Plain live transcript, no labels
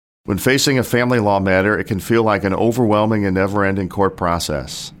When facing a family law matter, it can feel like an overwhelming and never-ending court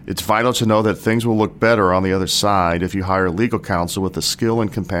process. It's vital to know that things will look better on the other side if you hire legal counsel with the skill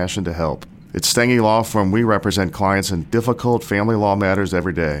and compassion to help. At Stengy Law Firm, we represent clients in difficult family law matters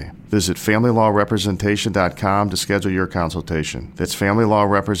every day. Visit FamilyLawRepresentation.com to schedule your consultation. That's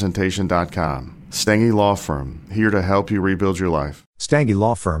FamilyLawRepresentation.com. Stengy Law Firm, here to help you rebuild your life. Stengy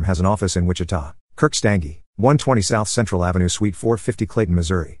Law Firm has an office in Wichita. Kirk Stengy, 120 South Central Avenue, Suite 450, Clayton,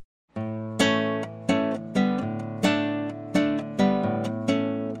 Missouri.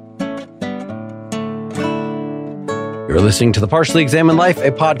 You're listening to The Partially Examined Life,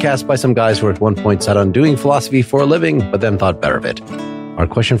 a podcast by some guys who at one point set on doing philosophy for a living, but then thought better of it. Our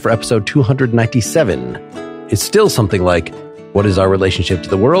question for episode 297 is still something like, what is our relationship to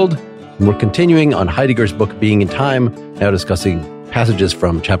the world? And we're continuing on Heidegger's book, Being in Time, now discussing passages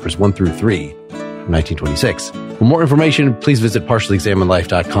from chapters 1 through 3 from 1926. For more information, please visit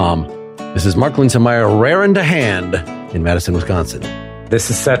partiallyexaminedlife.com. This is Mark Linsenmeyer, raring to hand in Madison, Wisconsin. This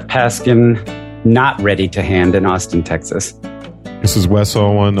is Seth Paskin, not ready to hand in Austin, Texas. This is Wes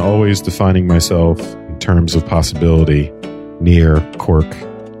Owen, always defining myself in terms of possibility near Cork,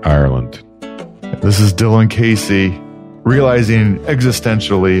 Ireland. This is Dylan Casey, realizing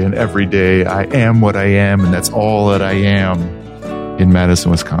existentially and every day I am what I am, and that's all that I am in Madison,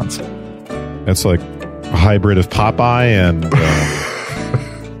 Wisconsin. That's like a hybrid of Popeye and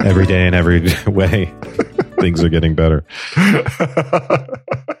every day in every way, things are getting better.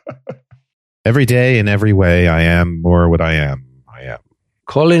 Every day in every way, I am more what I am. I am.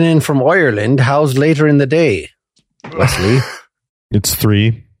 Calling in from Ireland, how's later in the day, Wesley? It's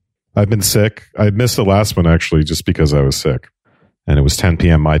 3. I've been sick. I missed the last one, actually, just because I was sick. And it was 10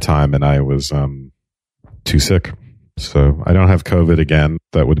 p.m. my time, and I was too sick. So I don't have COVID again.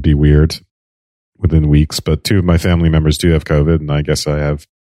 That would be weird within weeks. But 2 of my family members do have COVID, and I guess I have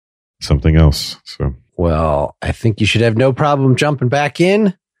something else. So, well, I think you should have no problem jumping back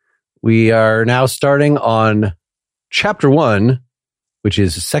in. We are now starting on chapter 1, which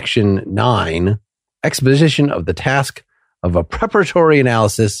is section 9, exposition of the task of a preparatory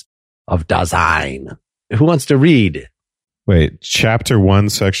analysis of Dasein. Who wants to read? Wait, chapter 1,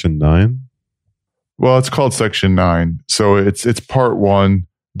 section 9? Well, it's called section 9. So it's part 1,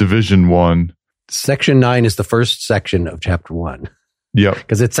 division 1. Section 9 is the first section of chapter 1. Yep.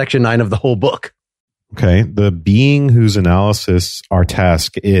 Because it's section 9 of the whole book. Okay. The being whose analysis our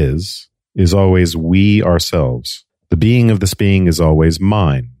task is always we ourselves. The being of this being is always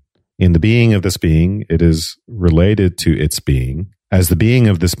mine. In the being of this being, it is related to its being. As the being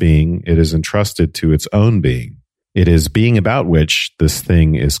of this being, it is entrusted to its own being. It is being about which this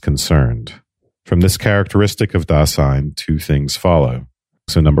thing is concerned. From this characteristic of Dasein, 2 things follow.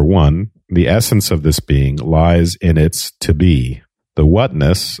 So number 1, the essence of this being lies in its to be. The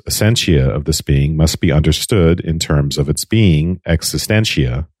whatness, essentia of this being must be understood in terms of its being,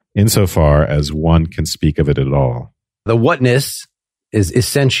 existentia, insofar as one can speak of it at all. The whatness is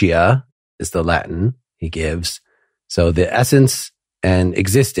essentia, is the Latin he gives. So the essence and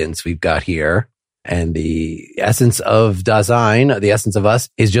existence we've got here, and the essence of Dasein, the essence of us,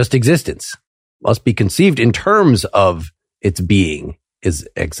 is just existence. Must be conceived in terms of its being, is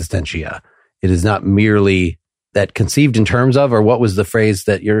existentia. It is not merely that conceived in terms of, or what was the phrase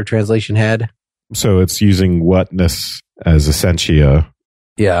that your translation had? So it's using whatness as essentia.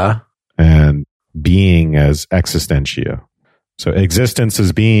 Yeah. And being as existentia. So existence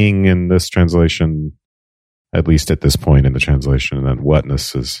is being in this translation, at least at this point in the translation, and then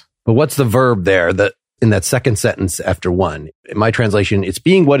whatness is. But what's the verb there that in that second sentence after 1? In my translation, it's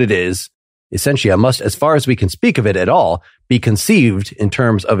being what it is. Essentia must, as far as we can speak of it at all, be conceived in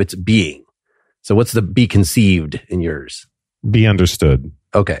terms of its being. So what's the be conceived in yours? Be understood.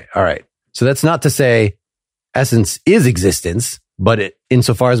 Okay. All right. So that's not to say essence is existence, but it,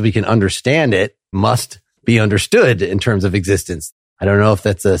 insofar as we can understand it, must be understood in terms of existence. I don't know if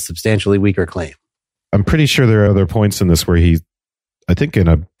that's a substantially weaker claim. I'm pretty sure there are other points in this where I think in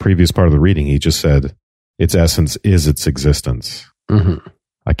a previous part of the reading, he just said its essence is its existence. Mm-hmm.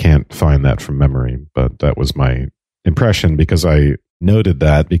 I can't find that from memory, but that was my impression because I noted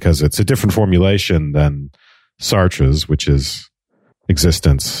that because it's a different formulation than Sartre's, which is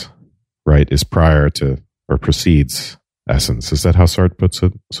existence, right, is prior to or precedes essence. Is that how Sartre puts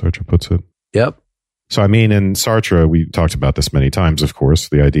it? Yep. So, I mean, in Sartre, we talked about this many times, of course.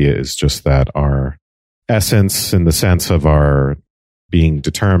 The idea is just that our essence in the sense of our being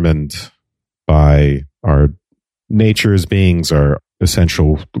determined by our nature as beings, our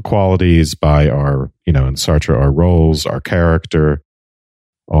essential qualities, by our, in Sartre, our roles, our character,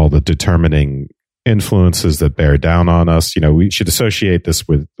 all the determining influences that bear down on us. We should associate this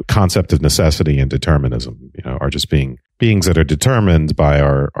with the concept of necessity and determinism, are just beings that are determined by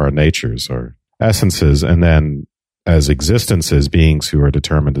our natures, our essences, and then as existences, beings who are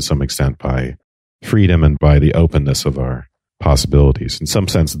determined to some extent by freedom and by the openness of our possibilities. In some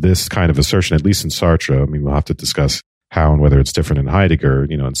sense, this kind of assertion, at least in Sartre, we'll have to discuss how and whether it's different in Heidegger.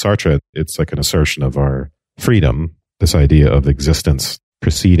 In Sartre, it's like an assertion of our freedom. This idea of existence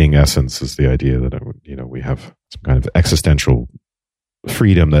preceding essence is the idea that, we have some kind of existential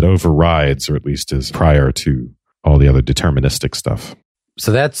freedom that overrides, or at least is prior to all the other deterministic stuff.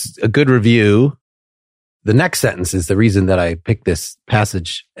 So that's a good review. The next sentence is the reason that I picked this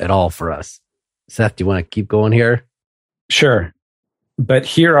passage at all for us. Seth, do you want to keep going here? Sure. But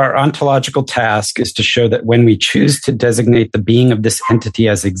here our ontological task is to show that when we choose to designate the being of this entity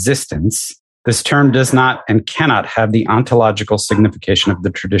as existence, this term does not and cannot have the ontological signification of the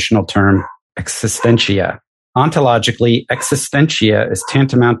traditional term existentia. Ontologically, existentia is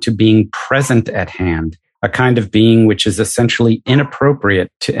tantamount to being present at hand, a kind of being which is essentially inappropriate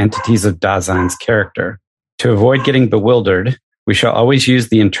to entities of Dasein's character. To avoid getting bewildered, we shall always use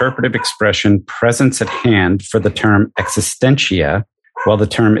the interpretive expression presence at hand for the term existentia, while the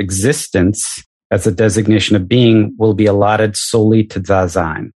term existence as a designation of being will be allotted solely to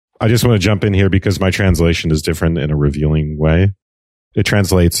Dasein. I just want to jump in here because my translation is different in a revealing way. It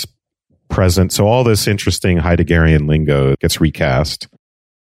translates present. So all this interesting Heideggerian lingo gets recast,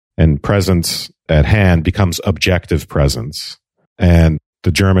 and presence at hand becomes objective presence. And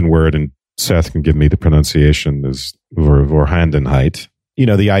the German word, and Seth can give me the pronunciation, is Vorhandenheit.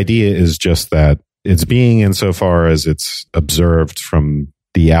 The idea is just that it's being insofar as it's observed from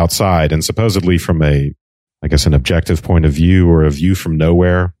the outside and supposedly from an objective point of view, or a view from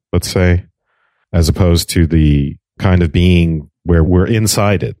nowhere, let's say, as opposed to the kind of being where we're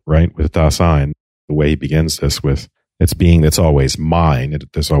inside it, right? With Dasein, the way he begins this with, it's being that's always mine.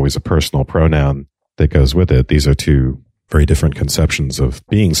 There's always a personal pronoun that goes with it. These are two very different conceptions of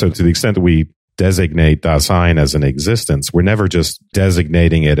being. So to the extent that we designate Dasein as an existence, we're never just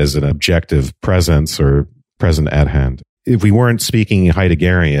designating it as an objective presence or present at hand. If we weren't speaking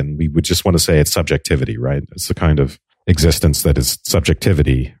Heideggerian, we would just want to say it's subjectivity, right? It's the kind of existence that is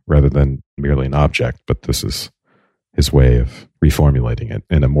subjectivity rather than merely an object. But this is his way of reformulating it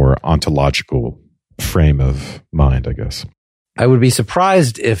in a more ontological frame of mind, I guess. I would be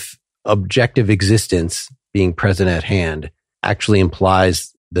surprised if objective existence, being present at hand, actually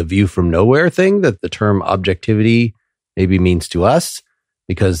implies the view from nowhere thing that the term objectivity maybe means to us,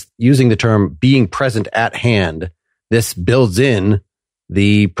 because using the term being present at hand, this builds in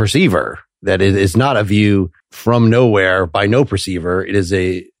the perceiver, that it is not a view from nowhere by no perceiver. It is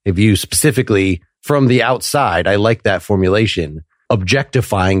a view specifically from the outside. I like that formulation,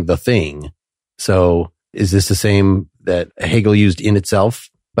 objectifying the thing. So is this the same that Hegel used in itself?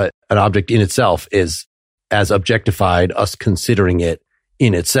 But an object in itself is as objectified, us considering it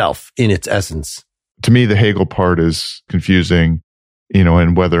in itself, in its essence. To me, the Hegel part is confusing,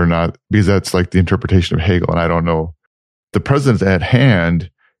 and whether or not, because that's like the interpretation of Hegel, and I don't know. The presence at hand,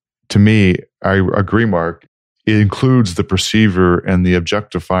 to me, I agree, Mark, it includes the perceiver and the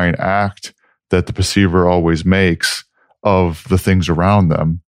objectifying act that the perceiver always makes of the things around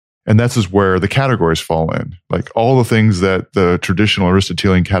them. And that's just where the categories fall in. Like all the things that the traditional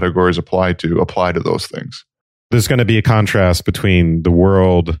Aristotelian categories apply to those things. There's going to be a contrast between the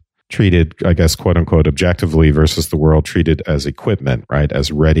world treated, I guess, quote unquote, objectively versus the world treated as equipment, right?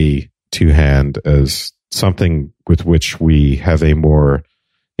 As ready to hand, as something with which we have a more,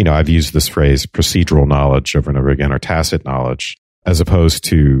 I've used this phrase procedural knowledge over and over again, or tacit knowledge, as opposed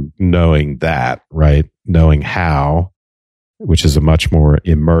to knowing that, right? Knowing how, which is a much more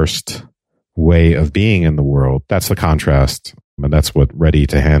immersed way of being in the world. That's the contrast. And that's what ready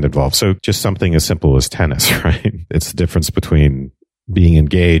to hand involves. So just something as simple as tennis, right? It's the difference between being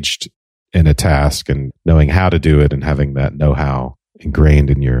engaged in a task and knowing how to do it and having that know-how ingrained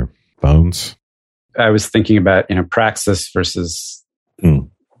in your bones. I was thinking about, praxis versus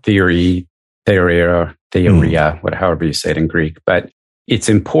theoria, however you say it in Greek. But it's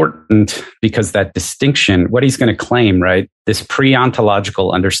important because that distinction, what he's going to claim, right? This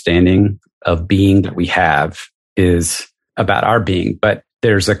pre-ontological understanding of being that we have is about our being, but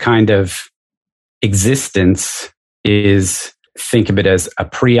there's a kind of existence is, think of it as a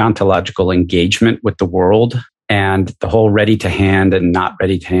pre-ontological engagement with the world. And the whole ready to hand and not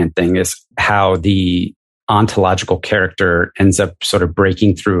ready to hand thing is how the ontological character ends up sort of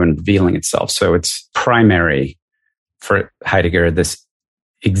breaking through and revealing itself. So it's primary for Heidegger, this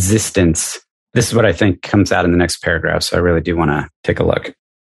existence. This is what I think comes out in the next paragraph. So I really do want to take a look.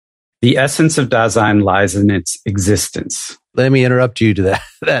 The essence of Dasein lies in its existence. Let me interrupt you to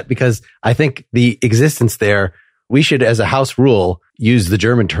that because I think the existence there, we should, as a house rule, use the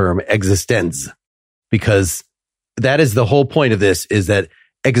German term Existenz, because that is the whole point of this, is that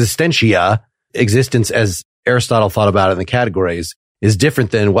existentia, existence as Aristotle thought about it in the categories, is different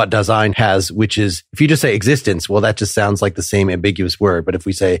than what Dasein has, which is, if you just say existence, well, that just sounds like the same ambiguous word. But if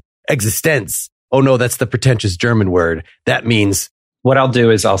we say Existenz, oh no, that's the pretentious German word. That means... What I'll do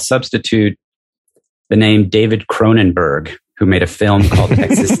is I'll substitute the name David Cronenberg, who made a film called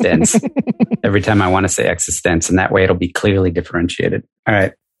Existence, every time I want to say existence. And that way it'll be clearly differentiated. All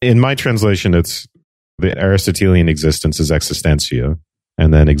right. In my translation, it's the Aristotelian existence is existentia,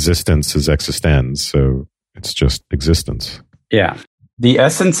 and then existence is existens. So it's just existence. Yeah. The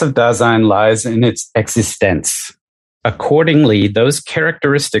essence of Dasein lies in its existence. Accordingly, those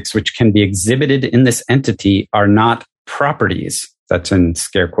characteristics which can be exhibited in this entity are not properties, that's in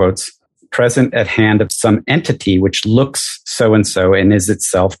scare quotes, present at hand of some entity which looks so-and-so and is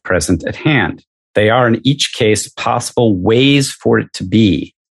itself present at hand. They are in each case possible ways for it to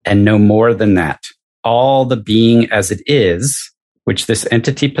be, and no more than that. All the being as it is, which this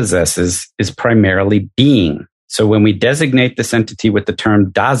entity possesses, is primarily being. So when we designate this entity with the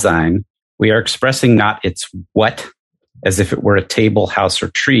term Dasein, we are expressing not its what, as if it were a table, house, or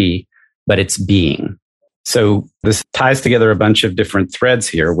tree, but its being. So this ties together a bunch of different threads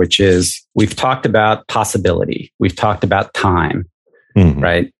here, which is we've talked about possibility. We've talked about time,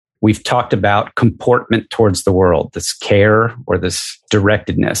 right? We've talked about comportment towards the world, this care or this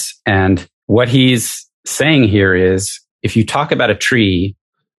directedness. And what he's saying here is if you talk about a tree,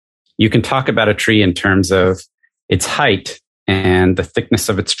 you can talk about a tree in terms of its height and the thickness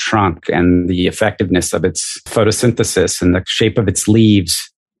of its trunk and the effectiveness of its photosynthesis and the shape of its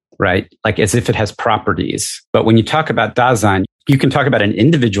leaves, right? Like as if it has properties. But when you talk about Dasein, you can talk about an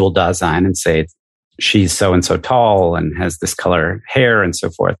individual Dasein and say she's so-and-so tall and has this color hair and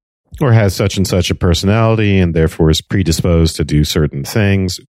so forth. Or has such and such a personality and therefore is predisposed to do certain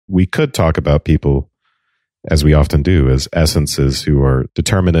things. We could talk about people, as we often do, as essences who are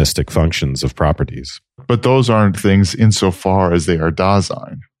deterministic functions of properties. But those aren't things insofar as they are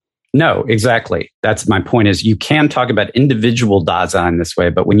Dasein. No, exactly. That's my point is you can talk about individual Dasein this way,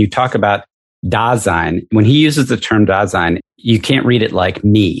 but when you talk about Dasein, when he uses the term Dasein, you can't read it like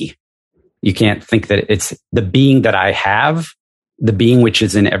me. You can't think that it's the being that I have, the being which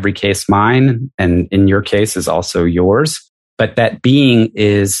is in every case mine, and in your case is also yours. But that being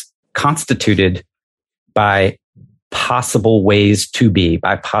is constituted by possible ways to be,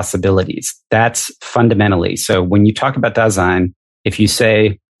 by possibilities. That's fundamentally. So when you talk about Dasein, if you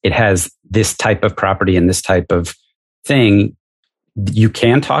say it has this type of property and this type of thing, you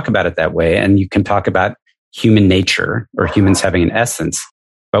can talk about it that way. And you can talk about human nature or humans having an essence.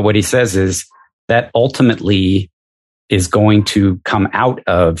 But what he says is that ultimately is going to come out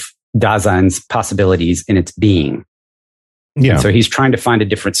of Dasein's possibilities in its being. Yeah. And so he's trying to find a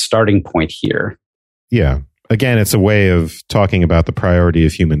different starting point here. Yeah. Again, it's a way of talking about the priority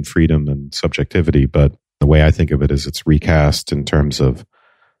of human freedom and subjectivity. But the way I think of it is it's recast in terms of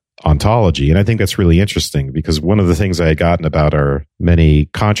ontology. And I think that's really interesting because one of the things I had gotten about our many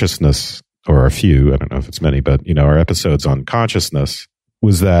consciousness, or a few, I don't know if it's many, but, our episodes on consciousness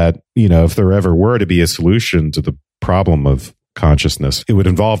was that, if there ever were to be a solution to the problem of consciousness, it would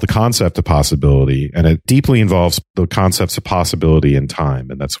involve the concept of possibility, and it deeply involves the concepts of possibility in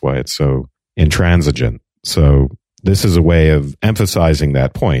time. And that's why it's so intransigent. So this is a way of emphasizing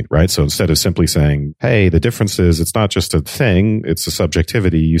that point, right? So instead of simply saying, hey, the difference is it's not just a thing, it's a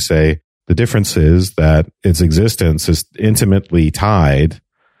subjectivity, you say the difference is that its existence is intimately tied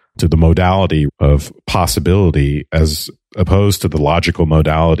to the modality of possibility as opposed to the logical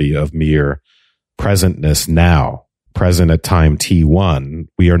modality of mere presentness now. Present at time T1.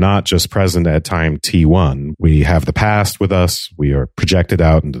 We are not just present at time T1. We have the past with us. We are projected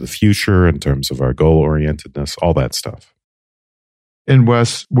out into the future in terms of our goal-orientedness, all that stuff. And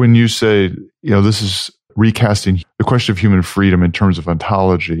Wes, when you say, this is recasting the question of human freedom in terms of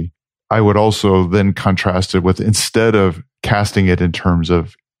ontology, I would also then contrast it with, instead of casting it in terms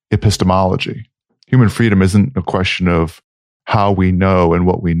of epistemology, human freedom isn't a question of how we know and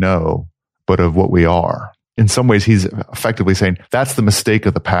what we know, but of what we are. In some ways, he's effectively saying that's the mistake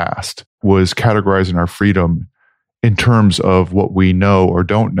of the past, was categorizing our freedom in terms of what we know or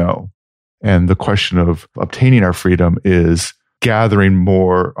don't know. And the question of obtaining our freedom is gathering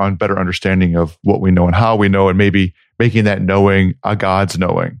more on better understanding of what we know and how we know, and maybe making that knowing a God's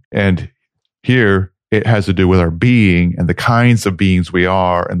knowing. And here it has to do with our being and the kinds of beings we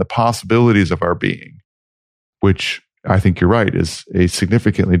are and the possibilities of our being, which I think you're right, is a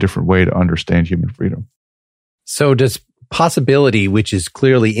significantly different way to understand human freedom. So does possibility, which is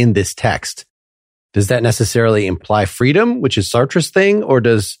clearly in this text, does that necessarily imply freedom, which is Sartre's thing? Or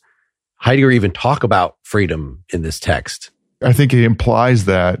does Heidegger even talk about freedom in this text? I think it implies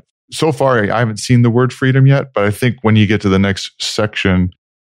that. So far, I haven't seen the word freedom yet, but I think when you get to the next section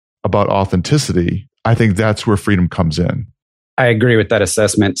about authenticity, I think that's where freedom comes in. I agree with that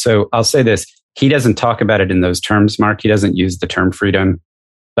assessment. So I'll say this. He doesn't talk about it in those terms, Mark. He doesn't use the term freedom,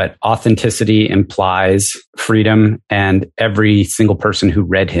 but authenticity implies freedom. And every single person who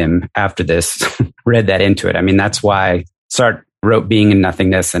read him after this read that into it. I mean, that's why Sartre wrote Being and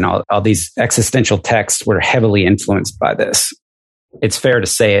Nothingness, and all these existential texts were heavily influenced by this. It's fair to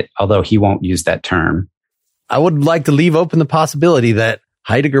say it, although he won't use that term. I would like to leave open the possibility that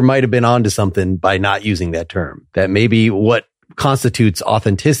Heidegger might have been onto something by not using that term. That maybe what constitutes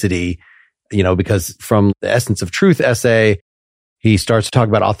authenticity, because from the Essence of Truth essay, he starts to talk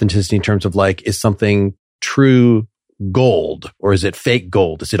about authenticity in terms of like, is something true gold or is it fake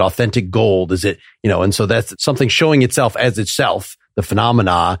gold? Is it authentic gold? Is it, and so that's something showing itself as itself, the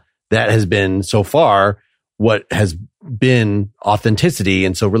phenomena that has been so far what has been authenticity.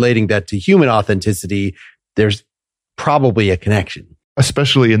 And so relating that to human authenticity, there's probably a connection.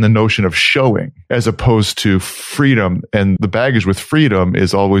 Especially in the notion of showing as opposed to freedom. And the baggage with freedom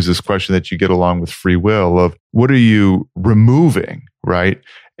is always this question that you get along with free will of what are you removing, right?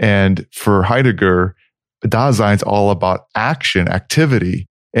 And for Heidegger, Dasein's all about action, activity,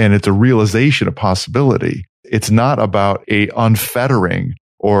 and it's a realization of possibility. It's not about a unfettering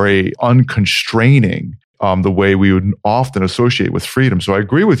or a unconstraining the way we would often associate with freedom. So I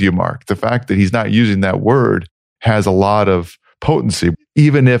agree with you, Mark. The fact that he's not using that word has a lot of potency.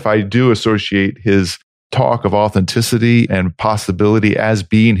 Even if I do associate his talk of authenticity and possibility as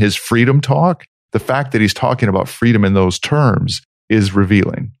being his freedom talk, the fact that he's talking about freedom in those terms is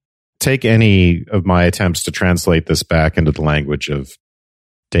revealing. Take any of my attempts to translate this back into the language of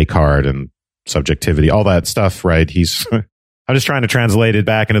Descartes and subjectivity, all that stuff, right? I'm just trying to translate it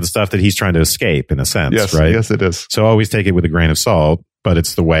back into the stuff that he's trying to escape in a sense, yes, right? Yes, it is. So always take it with a grain of salt, but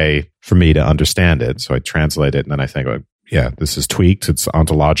it's the way for me to understand it. So I translate it and then I think, yeah, this is tweaked. It's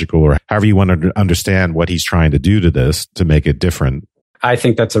ontological or however you want to understand what he's trying to do to this to make it different. I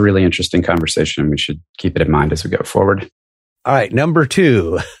think that's a really interesting conversation. We should keep it in mind as we go forward. All right. Number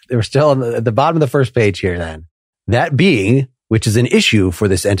 2, we're still at the bottom of the first page here then. That being, which is an issue for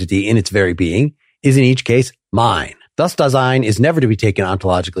this entity in its very being, is in each case mine. Thus, Dasein is never to be taken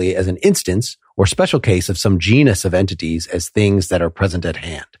ontologically as an instance or special case of some genus of entities as things that are present at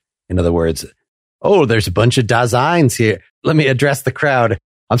hand. In other words, oh, there's a bunch of Daseins here. Let me address the crowd.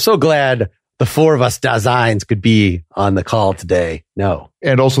 I'm so glad the 4 of us Daseins could be on the call today. No.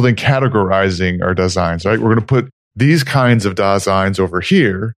 And also then categorizing our Daseins, right? We're going to put these kinds of Daseins over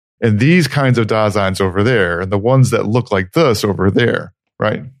here and these kinds of Daseins over there and the ones that look like this over there,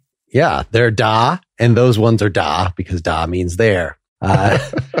 right? Yeah, they're Da, and those ones are Da because Da means there.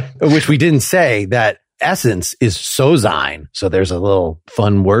 Which we didn't say that essence is Sosein. So there's a little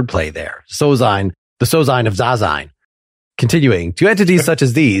fun wordplay there. Sosein, the Sosein of Dasein. Continuing, to entities such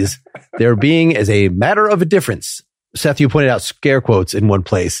as these, their being is a matter of indifference. Seth, you pointed out scare quotes in one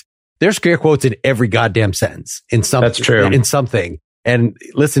place. There's scare quotes in every goddamn sentence. In some, that's true. In something. And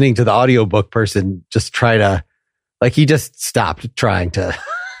listening to the audiobook person just try to, like, he just stopped trying to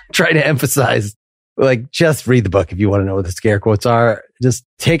emphasize, like, just read the book if you want to know what the scare quotes are. Just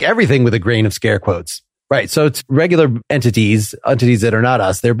take everything with a grain of scare quotes. Right. So it's regular entities that are not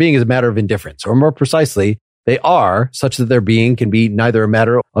us. Their being is a matter of indifference, or more precisely, they are such that their being can be neither a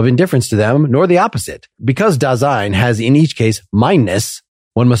matter of indifference to them nor the opposite. Because Dasein has in each case mineness,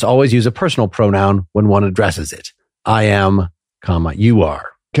 one must always use a personal pronoun when one addresses it. I am, you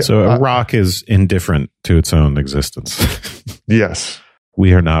are. So a rock is indifferent to its own existence. Yes.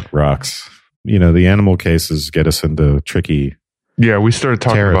 We are not rocks. The animal cases get us into tricky Yeah, we started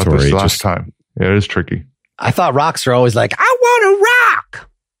talking territory. about this last time. Yeah, it is tricky. I thought rocks are always like, I want a rock.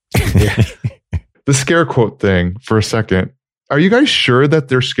 The scare quote thing for a second. Are you guys sure that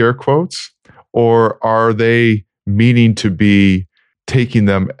they're scare quotes? Or are they meaning to be taking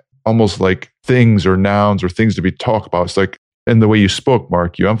them almost like things or nouns or things to be talked about? It's like, in the way you spoke,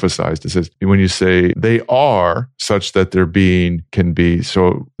 Mark, you emphasized, it says, when you say they are such that their being can be,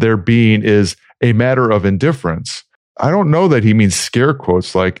 so their being is a matter of indifference. I don't know that he means scare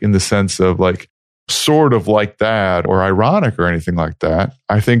quotes, like in the sense of like, sort of like that or ironic or anything like that.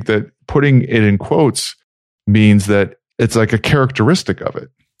 I think that putting it in quotes means that it's like a characteristic of it.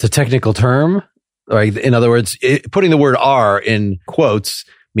 It's a technical term. Right? In other words, putting the word are in quotes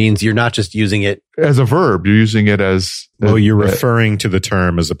means you're not just using it as a verb. You're using it as... Well, you're referring to the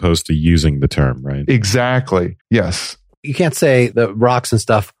term as opposed to using the term, right? Exactly. Yes. You can't say that rocks and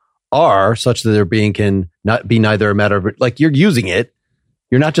stuff are such that their being can not be neither a matter of... Like, you're using it.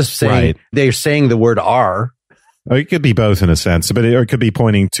 You're not just saying... Right. They're saying the word are. It could be both in a sense, but it could be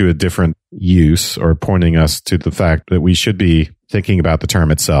pointing to a different use or pointing us to the fact that we should be thinking about the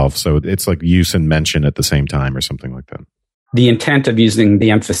term itself. So it's like use and mention at the same time or something like that. The intent of using the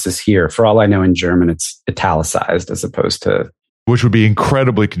emphasis here, for all I know in German, it's italicized as opposed to... Which would be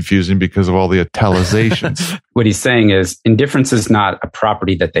incredibly confusing because of all the italicizations. What he's saying is indifference is not a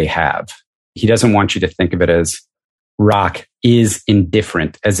property that they have. He doesn't want you to think of it as rock is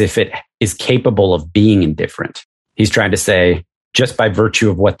indifferent, as if it is capable of being indifferent. He's trying to say, just by virtue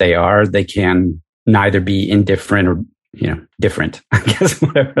of what they are, they can neither be indifferent or, different. I guess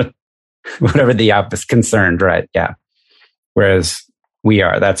whatever the opposite concerned, right? Yeah. Whereas we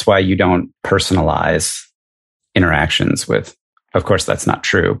are. That's why you don't personalize interactions with. Of course, that's not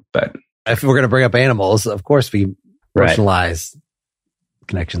true. But if we're going to bring up animals, of course we personalize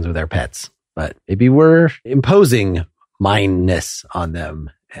connections with our pets. But maybe we're imposing mindness on them,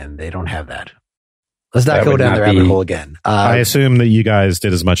 and they don't have that. Let's not go down the rabbit hole again. I assume that you guys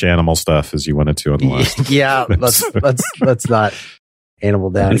did as much animal stuff as you wanted to on the list. Yeah, let's not animal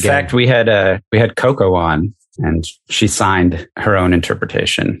down. In again. fact, we had Coco on, and she signed her own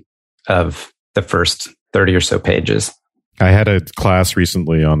interpretation of the first 30 or so pages. I had a class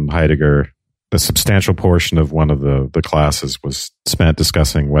recently on Heidegger. A substantial portion of one of the classes was spent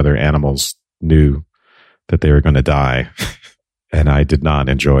discussing whether animals knew that they were going to die. And I did not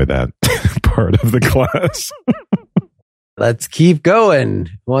enjoy that part of the class. Let's keep going.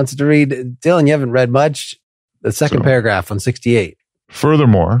 Who wants to read? Dylan, you haven't read much. The second paragraph on 68.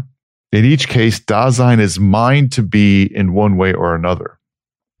 Furthermore, in each case, Dasein is mind to be in one way or another.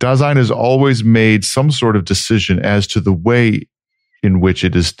 Dasein has always made some sort of decision as to the way in which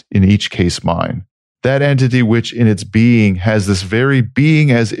it is in each case mine. That entity which in its being has this very being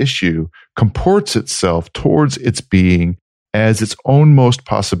as issue comports itself towards its being as its own most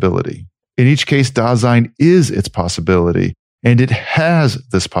possibility. In each case, Dasein is its possibility, and it has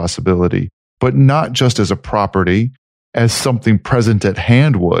this possibility, but not just as a property, as something present at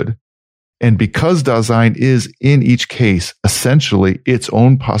hand would. And because Dasein is in each case essentially its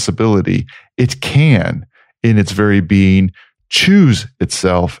own possibility, it can, in its very being, choose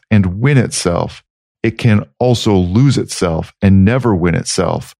itself and win itself. It can also lose itself and never win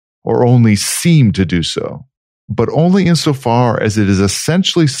itself, or only seem to do so. But only insofar as it is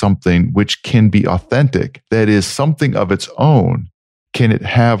essentially something which can be authentic, that is, something of its own, can it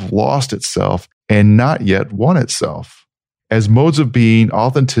have lost itself and not yet won itself. As modes of being,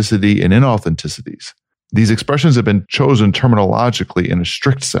 authenticity and inauthenticities, these expressions have been chosen terminologically in a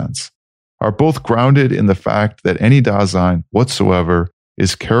strict sense, are both grounded in the fact that any Dasein whatsoever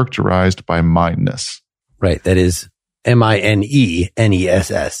is characterized by mindness. Right, that is MINENESS,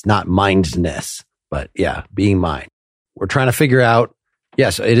 not mindness. But yeah, being mind. We're trying to figure out,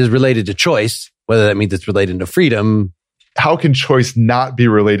 yes, it is related to choice, whether that means it's related to freedom. How can choice not be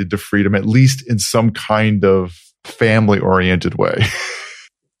related to freedom, at least in some kind of family-oriented way?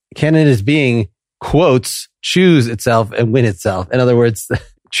 Can it as being, quotes, choose itself and win itself? In other words,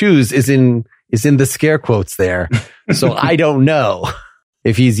 choose is in the scare quotes there. So I don't know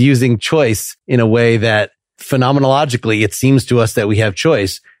if he's using choice in a way that phenomenologically it seems to us that we have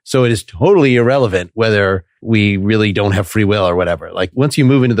choice. So it is totally irrelevant whether we really don't have free will or whatever. Like once you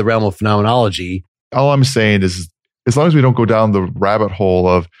move into the realm of phenomenology. All I'm saying is, as long as we don't go down the rabbit hole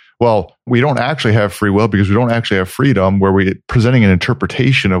of, well, we don't actually have free will because we don't actually have freedom, where we're presenting an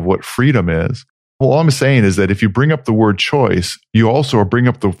interpretation of what freedom is. Well, all I'm saying is that if you bring up the word choice, you also bring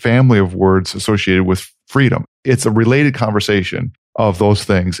up the family of words associated with freedom. It's a related conversation of those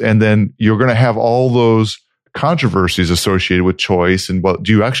things. And then you're going to have all those controversies associated with choice. And, well,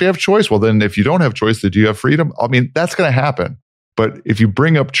 do you actually have choice? Well, then if you don't have choice, then do you have freedom? I mean, that's going to happen. But if you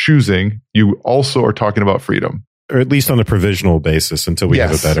bring up choosing, you also are talking about freedom. Or at least on a provisional basis until we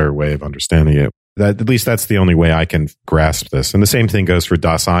have a better way of understanding it. At least that's the only way I can grasp this. And the same thing goes for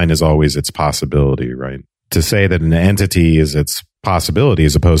Dasein is always its possibility, right? To say that an entity is its possibility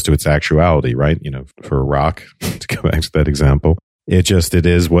as opposed to its actuality, right? For a rock, to go back to that example, it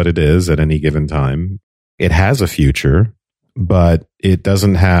is what it is at any given time. It has a future, but it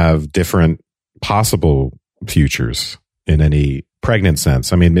doesn't have different possible futures in any pregnant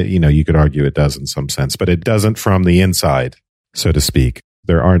sense. I mean, you could argue it does in some sense, but it doesn't from the inside, so to speak.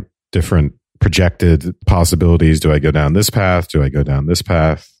 There aren't different projected possibilities. Do I go down this path? Do I go down this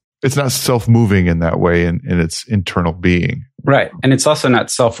path? It's not self-moving in that way in its internal being. Right. And it's also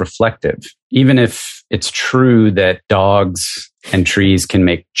not self-reflective. Even if it's true that dogs and trees can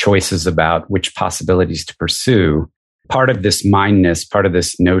make choices about which possibilities to pursue, part of this mindness, part of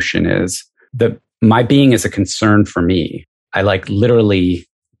this notion is that my being is a concern for me. I literally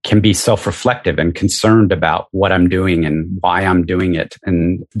can be self-reflective and concerned about what I'm doing and why I'm doing it.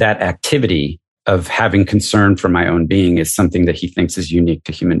 And that activity of having concern for my own being is something that he thinks is unique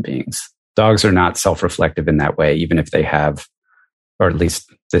to human beings. Dogs are not self-reflective in that way, even if they have, or at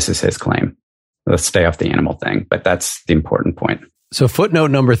least this is his claim. Let's stay off the animal thing, but that's the important point. So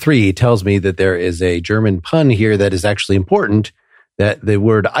footnote number 3 tells me that there is a German pun here that is actually important, that the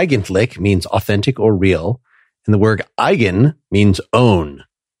word eigentlich means authentic or real, and the word eigen means own.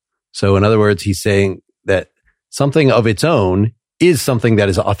 So in other words, he's saying that something of its own is something that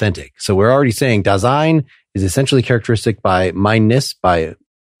is authentic. So we're already saying Dasein is essentially characteristic by mindness, by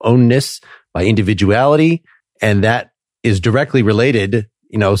ownness, by individuality, and that is directly related,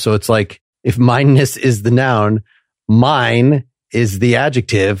 so it's like if mindness is the noun, mine is the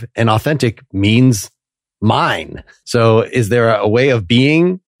adjective, and authentic means mine. So is there a way of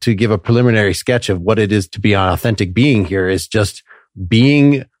being, to give a preliminary sketch of what it is to be an authentic being here, is just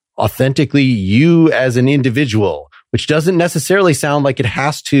being authentically you as an individual, which doesn't necessarily sound like it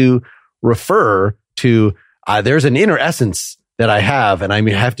has to refer to there's an inner essence that I have, and I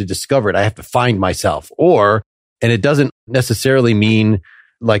have to discover it. I have to find myself. And it doesn't necessarily mean,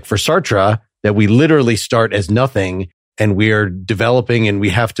 like for Sartre, that we literally start as nothing and we are developing and we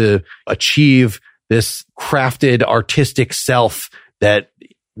have to achieve this crafted artistic self that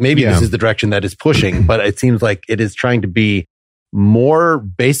maybe this is the direction that is pushing, but it seems like it is trying to be more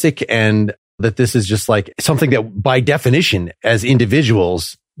basic, and that this is just like something that by definition as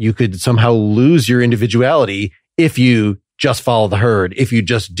individuals, you could somehow lose your individuality if you just follow the herd, if you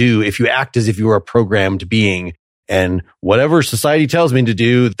act as if you were a programmed being, and whatever society tells me to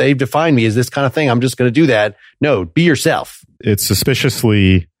do, they've defined me as this kind of thing. I'm just going to do that. No, be yourself. It's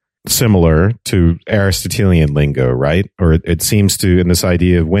suspiciously similar to Aristotelian lingo, right? Or it seems to, in this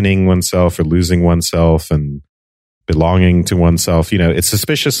idea of winning oneself or losing oneself and belonging to oneself, it's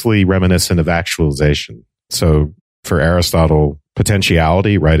suspiciously reminiscent of actualization. So for Aristotle,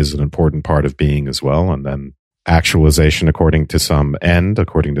 potentiality, right, is an important part of being as well. And then actualization according to some end,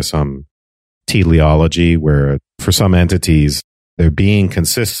 according to some teleology, where for some entities, their being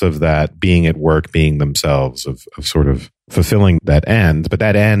consists of that being at work, being themselves, of sort of fulfilling that end. But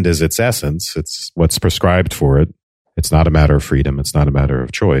that end is its essence. It's what's prescribed for it. It's not a matter of freedom. It's not a matter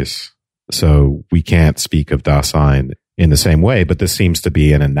of choice. So we can't speak of Dasein in the same way, but this seems to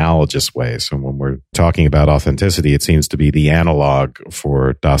be an analogous way. So when we're talking about authenticity, it seems to be the analog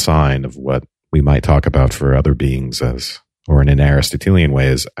for Dasein of what we might talk about for other beings as, or in an Aristotelian way,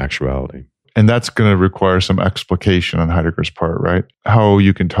 as actuality. And that's going to require some explication on Heidegger's part, right? How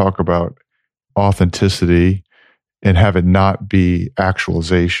you can talk about authenticity and have it not be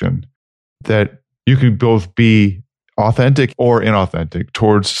actualization. That you can both be authentic or inauthentic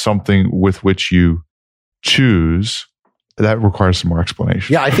towards something with which you choose. That requires some more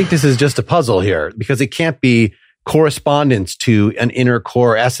explanation. Yeah, I think this is just a puzzle here, because it can't be correspondence to an inner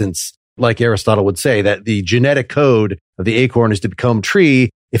core essence, like Aristotle would say, that the genetic code of the acorn is to become tree.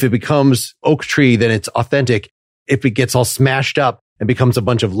 If it becomes oak tree, then it's authentic. If it gets all smashed up and becomes a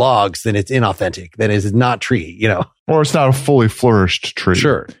bunch of logs, then it's inauthentic. Then it's not tree, Or it's not a fully flourished tree.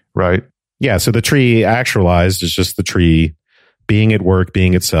 Sure. Right? Yeah, so the tree actualized is just the tree being at work,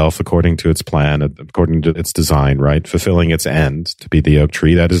 being itself according to its plan, according to its design, right? Fulfilling its end to be the oak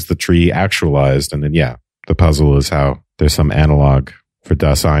tree. That is the tree actualized. And then, the puzzle is how there's some analog for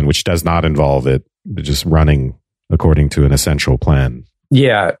Dasein, which does not involve it just running according to an essential plan.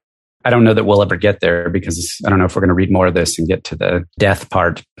 Yeah. I don't know that we'll ever get there, because I don't know if we're going to read more of this and get to the death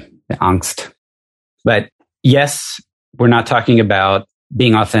part, the angst. But yes, we're not talking about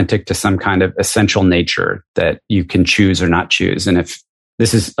being authentic to some kind of essential nature that you can choose or not choose. And if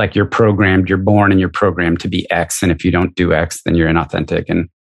this is like you're born and you're programmed to be X, and if you don't do X, then you're inauthentic. And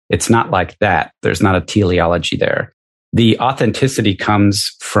it's not like that. There's not a teleology there. The authenticity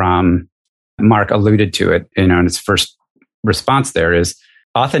comes from, Mark alluded to it, in his first response there, is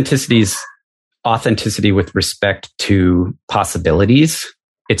authenticity with respect to possibilities.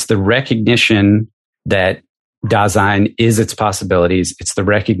 It's the recognition that Dasein is its possibilities. It's the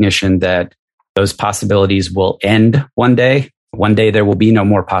recognition that those possibilities will end one day. One day there will be no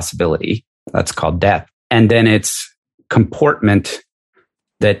more possibility. That's called death. And then it's comportment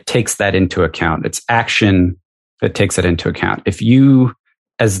that takes that into account. It's action that takes it into account. If you,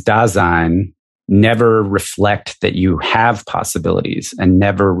 as Dasein, never reflect that you have possibilities and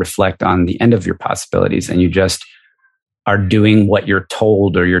never reflect on the end of your possibilities, and you just are doing what you're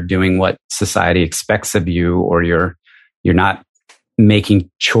told, or you're doing what society expects of you, or you're not making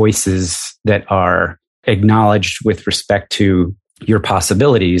choices that are acknowledged with respect to your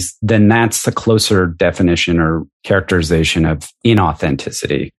possibilities, then that's a closer definition or characterization of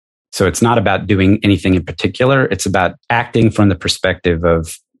inauthenticity. So it's not about doing anything in particular. It's about acting from the perspective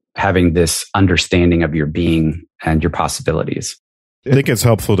of having this understanding of your being and your possibilities. I think it's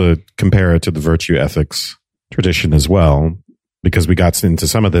helpful to compare it to the virtue ethics tradition as well, because we got into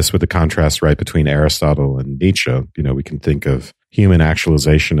some of this with the contrast, right, between Aristotle and Nietzsche. You know, we can think of human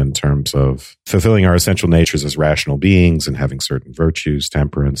actualization in terms of fulfilling our essential natures as rational beings and having certain virtues,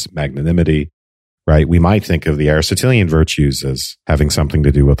 temperance, magnanimity, right? We might think of the Aristotelian virtues as having something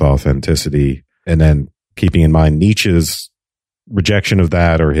to do with authenticity, and then keeping in mind Nietzsche's rejection of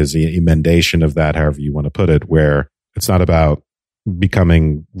that, or his emendation of that, however you want to put it, where it's not about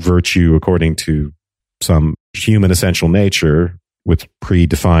becoming virtue according to some human essential nature with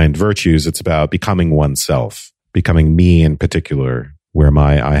predefined virtues. It's about becoming oneself, becoming me in particular, where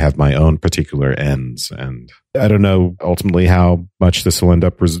I have my own particular ends. And I don't know ultimately how much this will end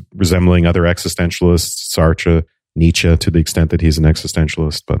up resembling other existentialists, Sartre, Nietzsche, to the extent that he's an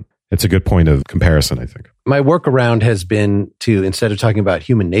existentialist, but it's a good point of comparison, I think. My workaround has been to, instead of talking about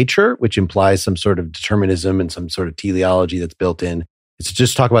human nature, which implies some sort of determinism and some sort of teleology that's built in, is to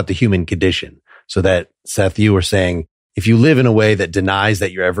just talk about the human condition. So that, Seth, you were saying, if you live in a way that denies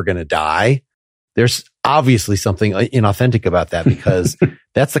that you're ever going to die, there's obviously something inauthentic about that, because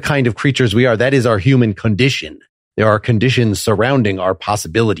that's the kind of creatures we are. That is our human condition. There are conditions surrounding our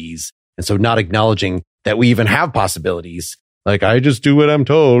possibilities. And so not acknowledging that we even have possibilities, like I just do what I'm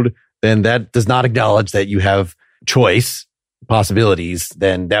told, then that does not acknowledge that you have choice, possibilities,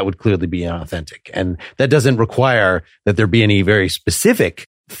 then that would clearly be inauthentic. And that doesn't require that there be any very specific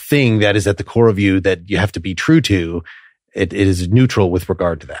thing that is at the core of you that you have to be true to. It is neutral with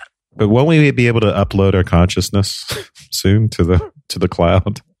regard to that. But won't we be able to upload our consciousness soon to the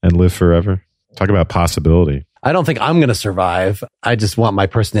cloud and live forever? Talk about possibility. I don't think I'm going to survive. I just want my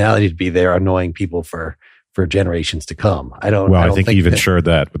personality to be there, annoying people for generations to come. I think you've ensured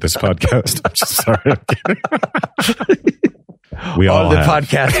that with this podcast. I'm just sorry. We all the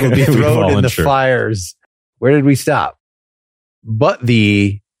podcast will be thrown in the fires. Where did we stop? But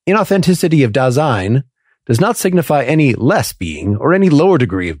the inauthenticity of Dasein does not signify any less being or any lower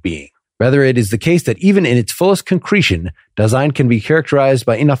degree of being. Rather, it is the case that even in its fullest concretion, Dasein can be characterized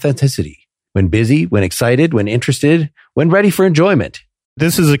by inauthenticity. When busy, when excited, when interested, when ready for enjoyment.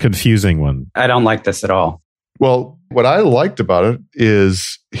 This is a confusing one. I don't like this at all. Well, what I liked about it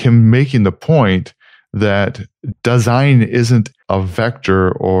is him making the point that Dasein isn't a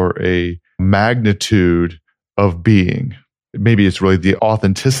vector or a magnitude of being. Maybe it's really the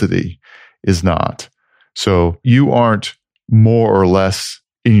authenticity is not. So you aren't more or less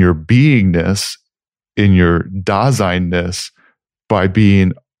in your beingness, in your Daseinness, by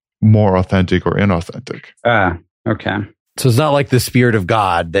being more authentic or inauthentic. Okay. So it's not like the spirit of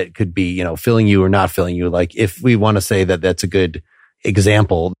God that could be, filling you or not filling you. Like if we want to say that that's a good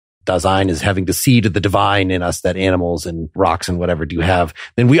example, Dasein is having the seed of the divine in us that animals and rocks and whatever do have,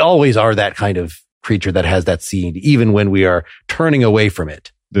 then we always are that kind of creature that has that seed, even when we are turning away from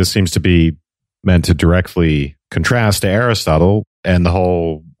it. This seems to be meant to directly contrast to Aristotle and the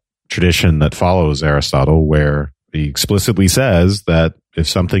whole tradition that follows Aristotle, where he explicitly says that if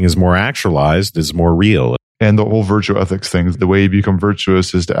something is more actualized, it's more real. And the whole virtue ethics thing, the way you become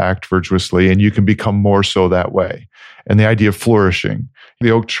virtuous is to act virtuously, and you can become more so that way. And the idea of flourishing,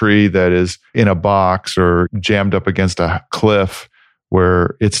 the oak tree that is in a box or jammed up against a cliff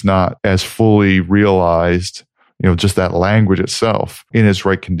where it's not as fully realized, just that language itself in its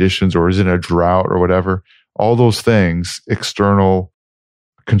right conditions, or is in a drought or whatever, all those things, external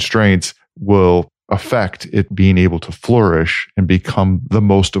constraints, will affect it being able to flourish and become the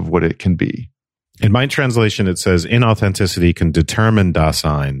most of what it can be. In my translation, it says, inauthenticity can determine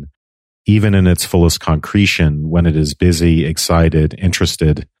Dasein, even in its fullest concretion, when it is busy, excited,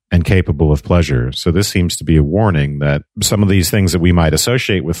 interested, and capable of pleasure. So this seems to be a warning that some of these things that we might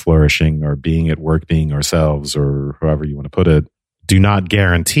associate with flourishing, or being at work, being ourselves, or however you want to put it, do not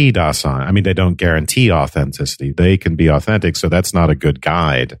guarantee Dasein. I mean, they don't guarantee authenticity. They can be authentic, so that's not a good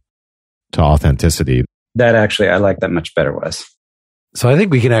guide to authenticity. That actually, I like that much better, Wes. So I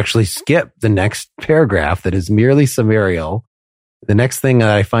think we can actually skip the next paragraph that is merely summarial. The next thing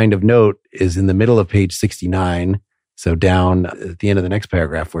that I find of note is in the middle of page 69. So down at the end of the next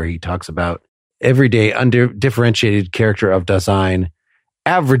paragraph, where he talks about everyday undifferentiated character of Dasein,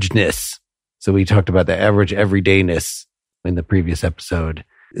 averageness. So we talked about the average everydayness in the previous episode.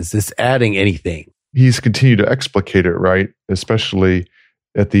 Is this adding anything? he's continued to explicate it, right? Especially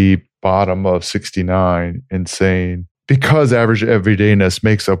at the bottom of 69 and saying, because average everydayness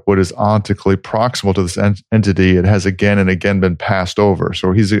makes up what is ontically proximal to this entity, it has again and again been passed over.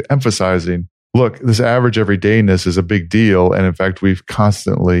 So he's emphasizing, look, this average everydayness is a big deal. And in fact, we've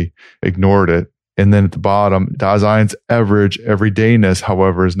constantly ignored it. And then at the bottom, Dasein's average everydayness,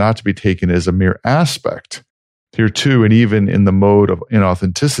 however, is not to be taken as a mere aspect. Here too, and even in the mode of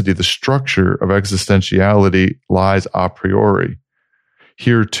inauthenticity, the structure of existentiality lies a priori.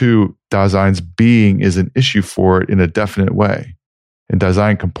 Here too, Dasein's being is an issue for it in a definite way. And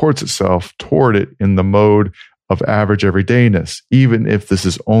Dasein comports itself toward it in the mode of average everydayness, even if this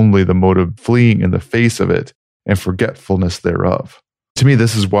is only the mode of fleeing in the face of it and forgetfulness thereof. To me,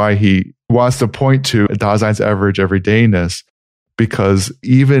 this is why he wants to point to Dasein's average everydayness, because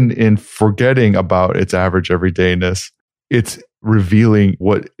even in forgetting about its average everydayness, it's revealing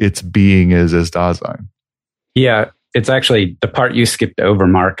what its being is as Dasein. Yeah, it's actually the part you skipped over,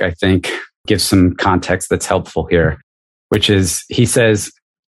 Mark, I think, gives some context that's helpful here, which is he says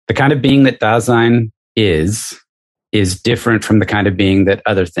the kind of being that Dasein is different from the kind of being that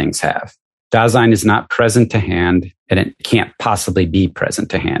other things have. Dasein is not present to hand, and it can't possibly be present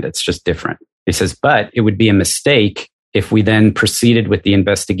to hand. It's just different. He says, but it would be a mistake if we then proceeded with the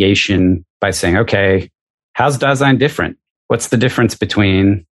investigation by saying, okay, how's Dasein different? What's the difference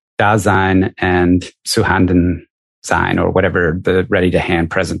between Dasein and Zuhanden Sein, or whatever the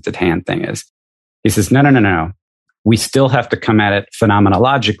ready-to-hand, present-at-hand thing is? He says, no. We still have to come at it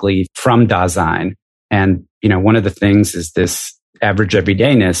phenomenologically from Dasein. And, one of the things is this average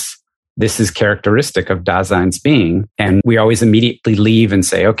everydayness. This is characteristic of Dasein's being. And we always immediately leave and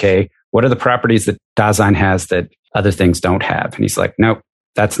say, okay, what are the properties that Dasein has that other things don't have? And he's like, nope,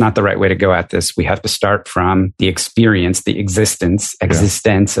 that's not the right way to go at this. We have to start from the experience, the existence of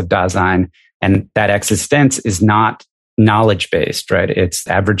Dasein. And that existence is not knowledge-based, right? It's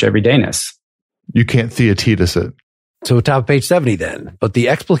average everydayness. You can't theaetetus it. So top of page 70 then. But the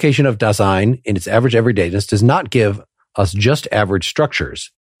explication of Dasein in its average everydayness does not give us just average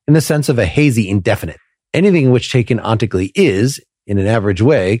structures in the sense of a hazy indefinite. Anything which taken ontically is, in an average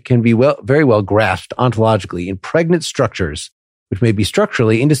way, can be very well grasped ontologically in pregnant structures, which may be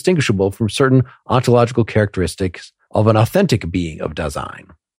structurally indistinguishable from certain ontological characteristics of an authentic being of Dasein.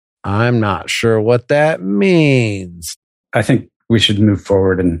 I'm not sure what that means. I think we should move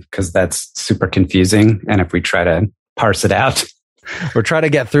forward, and because that's super confusing. And if we try to parse it out, we're trying to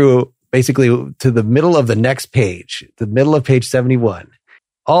get through basically to the middle of the next page, the middle of page 71.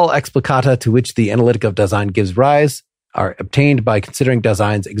 All explicata to which the analytic of Dasein gives rise are obtained by considering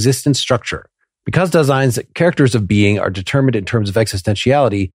Dasein's existence structure. Because Dasein's characters of being are determined in terms of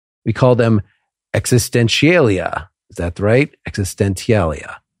existentiality, we call them existentialia. Is that right?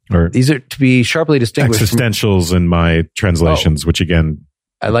 Existentialia. Or these are to be sharply distinguished. Existentials in my translations, which again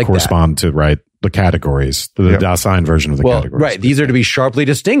I like correspond to the categories, the Dasein version of the categories. Right. These are to be sharply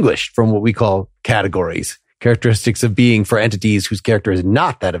distinguished from what we call categories, characteristics of being for entities whose character is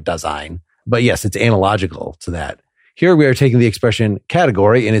not that of Dasein. But yes, it's analogical to that. Here we are taking the expression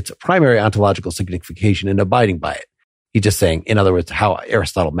category in its primary ontological signification and abiding by it. He's just saying, in other words, how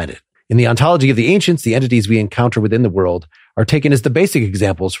Aristotle meant it. In the ontology of the ancients, the entities we encounter within the world are taken as the basic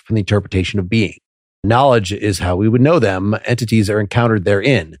examples from the interpretation of being. Knowledge is how we would know them. Entities are encountered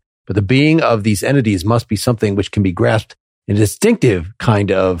therein. But the being of these entities must be something which can be grasped in a distinctive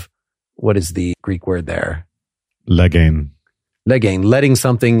kind of, what is the Greek word there? Legein, letting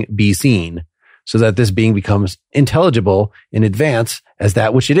something be seen, so that this being becomes intelligible in advance as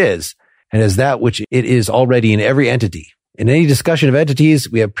that which it is, and as that which it is already in every entity. In any discussion of entities,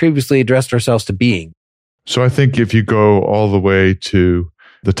 we have previously addressed ourselves to being. So I think if you go all the way to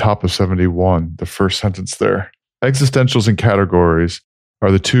the top of 71, the first sentence there, existentials and categories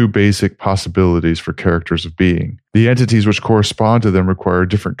are the two basic possibilities for characters of being. The entities which correspond to them require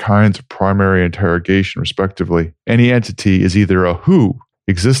different kinds of primary interrogation, respectively. Any entity is either a who,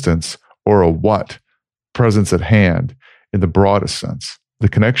 existence, or a what, presence at hand, in the broadest sense. The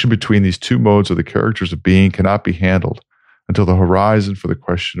connection between these two modes of the characters of being cannot be handled until the horizon for the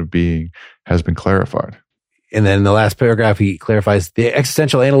question of being has been clarified. And then in the last paragraph, he clarifies the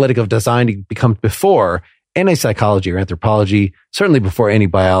existential analytic of Dasein becomes before any psychology or anthropology, certainly before any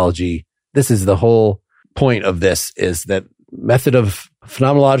biology. This is the whole point of this, is that method of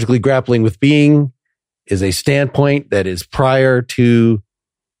phenomenologically grappling with being is a standpoint that is prior to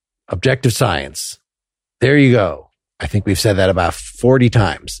objective science. There you go. I think we've said that about 40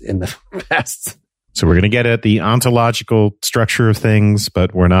 times in the past. So we're going to get at the ontological structure of things,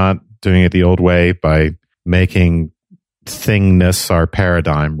 but we're not doing it the old way by making thingness our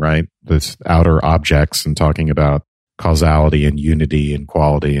paradigm, right? this outer objects and talking about causality and unity and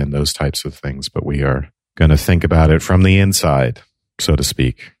quality and those types of things, but we are going to think about it from the inside, so to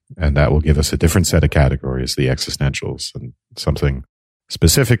speak. And that will give us a different set of categories, the existentials, and something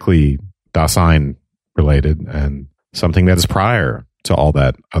specifically Dasein related and something that is prior to all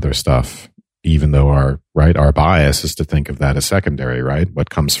that other stuff, even though our bias is to think of that as secondary, right? What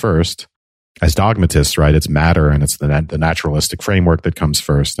comes first? As dogmatists, right, it's matter and it's the naturalistic framework that comes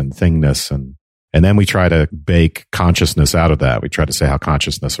first, and thingness, and then we try to bake consciousness out of that. We try to say how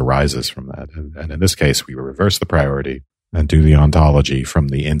consciousness arises from that. And in this case, we reverse the priority and do the ontology from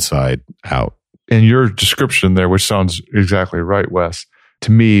the inside out. And your description there, which sounds exactly right, Wes,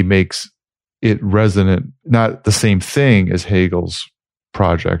 to me makes it resonant, not the same thing as Hegel's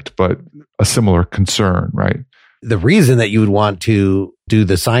project, but a similar concern, right? The reason that you would want to do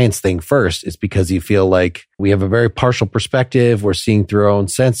the science thing first is because you feel like we have a very partial perspective. We're seeing through our own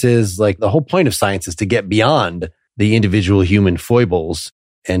senses. Like, the whole point of science is to get beyond the individual human foibles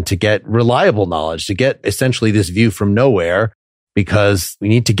and to get reliable knowledge, to get essentially this view from nowhere, because we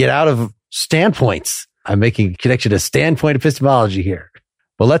need to get out of standpoints. I'm making a connection to standpoint epistemology here.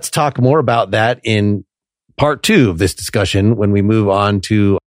 But let's talk more about that in part 2 of this discussion when we move on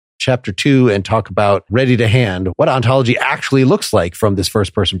to chapter 2 and talk about ready to hand, what ontology actually looks like from this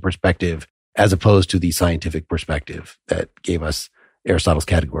first person perspective, as opposed to the scientific perspective that gave us Aristotle's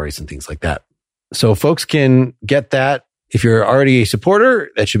categories and things like that. So folks can get that. If you're already a supporter,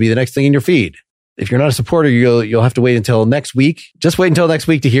 that should be the next thing in your feed. If you're not a supporter, you'll have to wait until next week. Just wait until next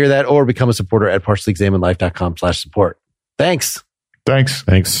week to hear that, or become a supporter at partiallyexaminedlife.com/support. Thanks.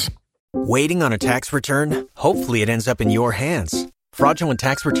 Thanks. Waiting on a tax return? Hopefully it ends up in your hands. Fraudulent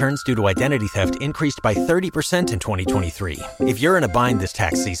tax returns due to identity theft increased by 30% in 2023. If you're in a bind this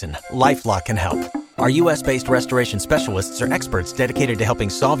tax season, LifeLock can help. Our U.S.-based restoration specialists are experts dedicated to helping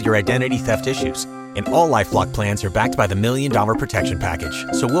solve your identity theft issues. And all LifeLock plans are backed by the $1 Million Protection Package.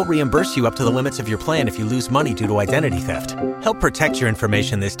 So we'll reimburse you up to the limits of your plan if you lose money due to identity theft. Help protect your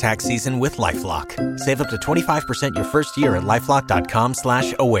information this tax season with LifeLock. Save up to 25% your first year at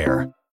LifeLock.com/aware.